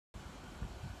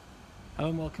Hello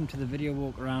and welcome to the video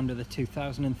walk around of the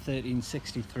 2013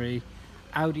 63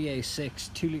 Audi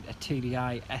A6 2-litre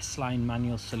TDI S-Line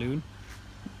manual saloon.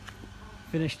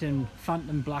 Finished in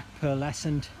phantom black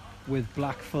pearlescent with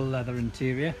black full leather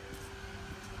interior.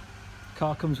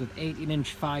 Car comes with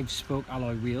 18-inch 5-spoke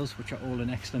alloy wheels, which are all in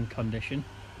excellent condition.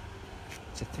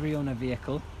 It's a 3-owner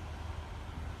vehicle.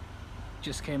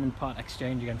 Just came in part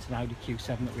exchange against an Audi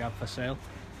Q7 that we have for sale.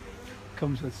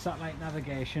 Comes with satellite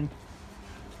navigation,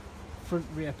 front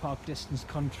rear park distance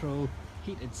control,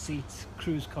 heated seats,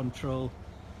 cruise control,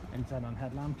 and xenon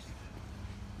headlamps.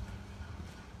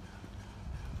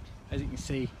 As you can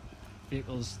see,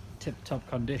 vehicle's tip-top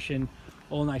condition,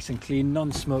 all nice and clean,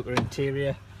 non-smoker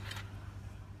interior.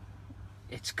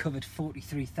 It's covered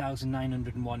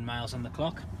 43,901 miles on the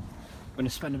clock. I'm going to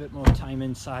spend a bit more time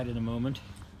inside in a moment.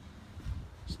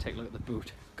 Let's take a look at the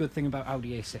boot. Good thing about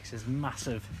Audi A6 is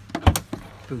massive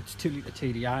boots, 2-litre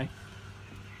TDI.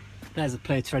 There's the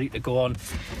plates ready to go on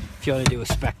if you want to do a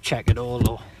spec check at all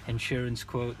or insurance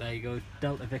quote. There you go,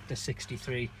 Delta Victor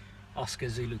 63 Oscar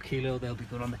Zulu Kilo, they'll be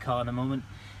good on the car in a moment.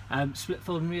 Split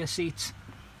folding rear seats.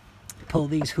 Pull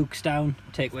these hooks down,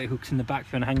 takeaway hooks in the back.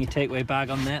 If you want to hang your takeaway bag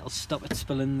on there, it'll stop it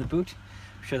spilling in the boot.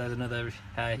 I'm sure there's another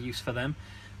use for them.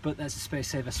 But there's a space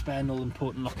saver spare, all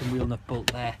important lock and wheel nut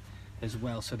bolt there as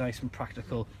well, so nice and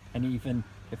practical. And even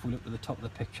if we look at the top of the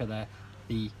picture there,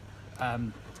 the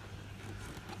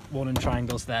warning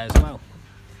triangles there as well.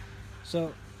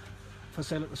 So for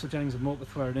sale at Russell Jennings of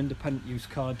Morpeth, we're an independent used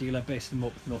car dealer based in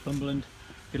Morpeth, Northumberland.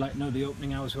 If you'd like to know the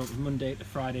opening hours, we're open Monday to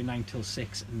Friday 9 till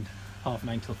 6 and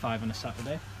 9:30 till 5 on a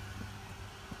Saturday.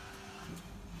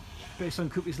 Based on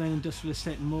Cooper's Lane Industrial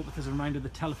Estate in Morpeth. As a reminder, the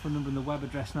telephone number and the web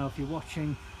address. Now if you're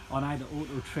watching on either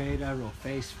Auto Trader or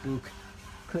Facebook,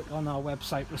 click on our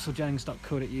website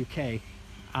russelljennings.co.uk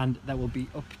and there will be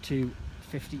up to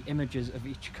 50 images of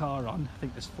each car on. I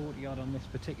think there's 40 odd on this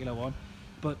particular one,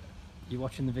 but you're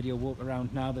watching the video walk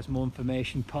around now. There's more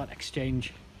information, part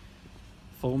exchange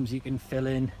forms you can fill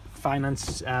in,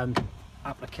 finance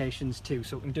applications too,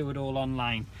 so we can do it all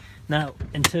online. Now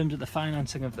in terms of the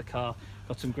financing of the car,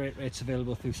 got some great rates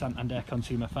available through Santander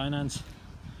Consumer Finance,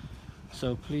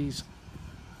 so please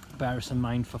bear us in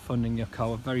mind for funding your car.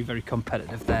 We're very, very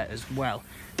competitive there as well.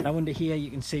 Now under here you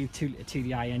can see 2-litre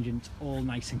TDI engines, all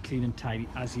nice and clean and tidy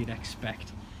as you'd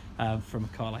expect from a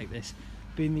car like this.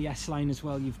 Being the S-Line as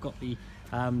well, you've got the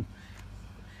kind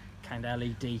of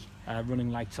LED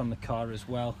running lights on the car as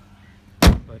well,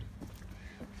 but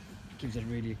it gives it a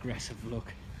really aggressive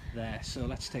look there. So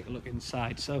let's take a look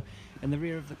inside. So in the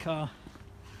rear of the car,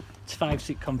 it's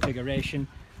 5-seat configuration,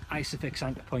 Isofix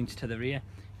anchor points to the rear.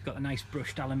 You've got the nice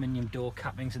brushed aluminium door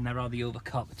cappings, and there are the over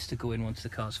carpets to go in once the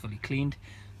car's fully cleaned.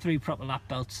 Three proper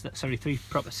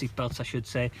seat belts I should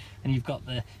say, and you've got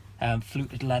the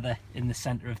fluted leather in the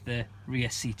centre of the rear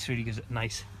seats, really gives it a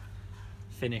nice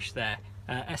finish there.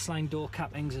 S-Line door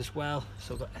cappings as well,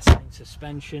 so we've got S-Line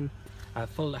suspension,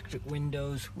 full electric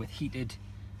windows with heated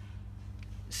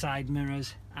side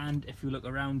mirrors, and if you look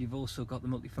around you've also got the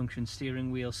multifunction steering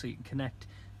wheel, so you can connect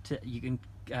to, you can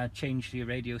change to your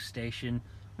radio station,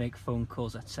 make phone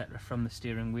calls, etc. from the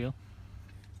steering wheel.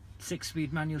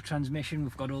 6-speed manual transmission.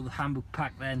 We've got all the handbook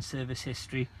pack there and service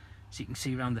history, so you can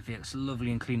see around the vehicle. It's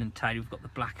lovely and clean and tidy. We've got the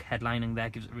black headlining there,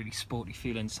 gives it a really sporty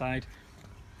feel inside.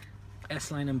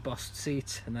 S-Line embossed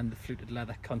seats, and then the fluted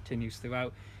leather continues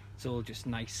throughout. It's all just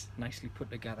nicely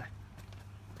put together.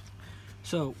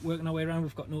 So working our way around,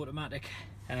 we've got an automatic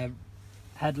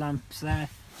headlamps there,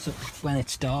 so when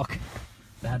it's dark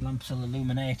the headlamps will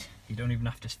illuminate. You don't even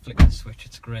have to flick the switch,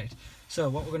 it's great. So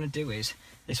what we're going to do is,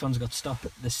 this one's got stop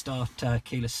at the start,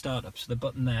 keyless startup, so the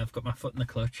button there, I've got my foot in the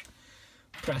clutch,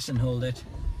 press and hold it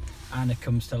and it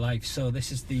comes to life. So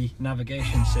this is the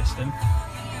navigation system,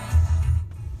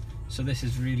 so this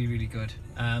is really, really good,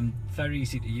 very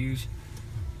easy to use.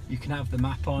 You can have the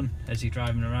map on as you're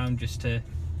driving around, just to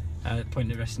point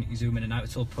the rest, and you can zoom in and out.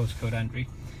 It's all postcode entry.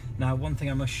 Now one thing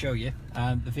I must show you,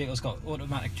 the vehicle's got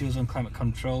automatic dual zone climate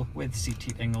control with seat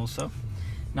heating also.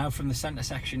 Now from the centre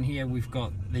section here we've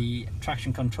got the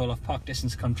traction control of park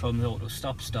distance control and the auto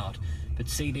stop start, but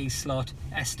CD slot,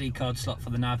 SD card slot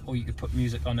for the nav, or you could put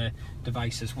music on a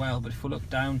device as well. But if we look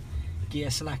down,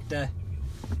 gear selector,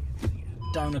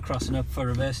 down, across and up for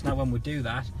reverse. Now when we do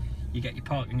that, you get your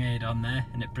parking aid on there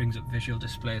and it brings up visual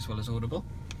display as well as audible.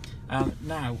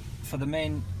 Now for the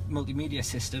main multimedia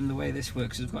system, the way this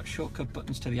works is we've got shortcut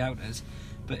buttons to the outers,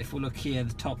 but if we look here,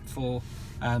 the top 4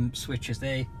 switches,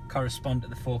 they correspond to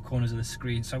the 4 corners of the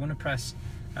screen. So I'm going to press,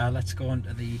 let's go on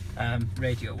to the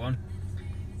radio one,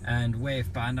 and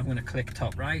wave band, I'm going to click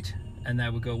top right, and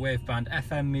there we go, wave band,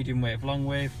 FM, medium wave, long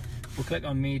wave. We'll click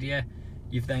on media,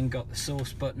 You've then got the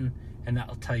source button, and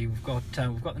that'll tell you we've got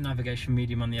the navigation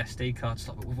medium on the SD card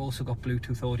slot, but we've also got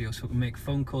Bluetooth audio, so we can make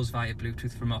phone calls via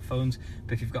Bluetooth from our phones.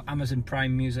 But if you've got Amazon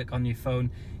Prime Music on your phone,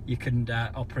 you can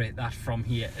operate that from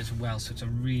here as well. So it's a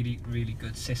really, really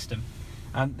good system.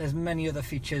 There's many other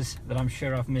features that I'm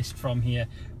sure I've missed from here,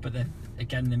 but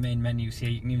again, the main menus here,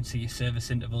 you can even see your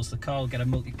service intervals. The car will get a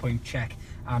multi-point check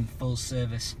and full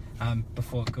service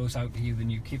before it goes out to you, the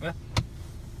new keeper.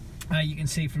 You can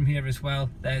see from here as well,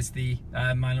 there's the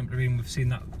mileage reading. We've seen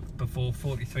that before,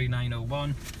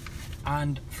 43,901.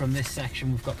 And from this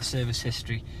section, we've got the service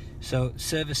history. So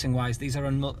servicing wise, these are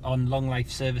on long life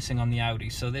servicing on the Audi.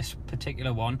 So this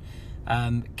particular one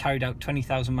carried out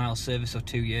 20,000 mile service or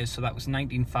 2 years. So that was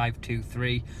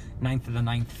 19,523, 9th of the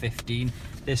 9th, 15.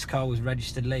 This car was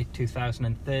registered late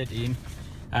 2013.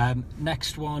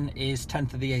 Next one is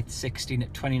 10th of the 8th, 16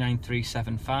 at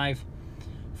 29,375.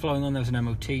 Following on, there was an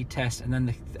MOT test, and then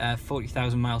the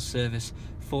 40,000 mile service,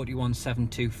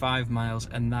 41,725 miles,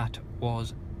 and that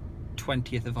was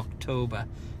 20th of October.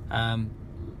 I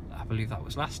believe that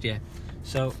was last year.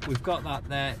 So we've got that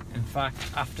there. In fact,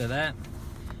 after that,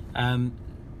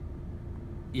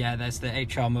 yeah, there's the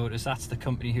HR Motors. That's the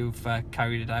company who've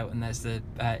carried it out, and there's the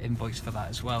invoice for that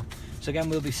as well. So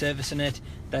again, we'll be servicing it.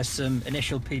 There's some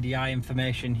initial PDI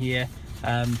information here.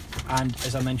 And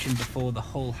as I mentioned before, the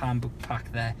whole handbook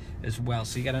pack there as well,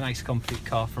 so you get a nice complete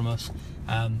car from us.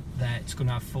 There, it's going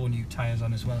to have 4 new tyres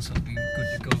on as well, so it'll be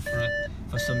good to go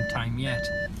for some time yet.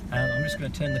 I'm just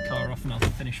going to turn the car off and I'll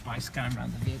finish by scanning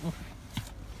around the vehicle.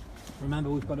 Remember,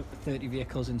 we've got up to 30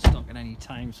 vehicles in stock at any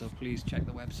time, so please check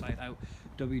the website out,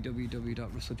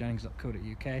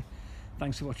 www.russellJennings.co.uk.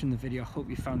 Thanks for watching the video. I hope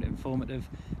you found it informative,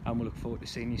 and we'll look forward to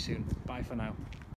seeing you soon. Bye for now.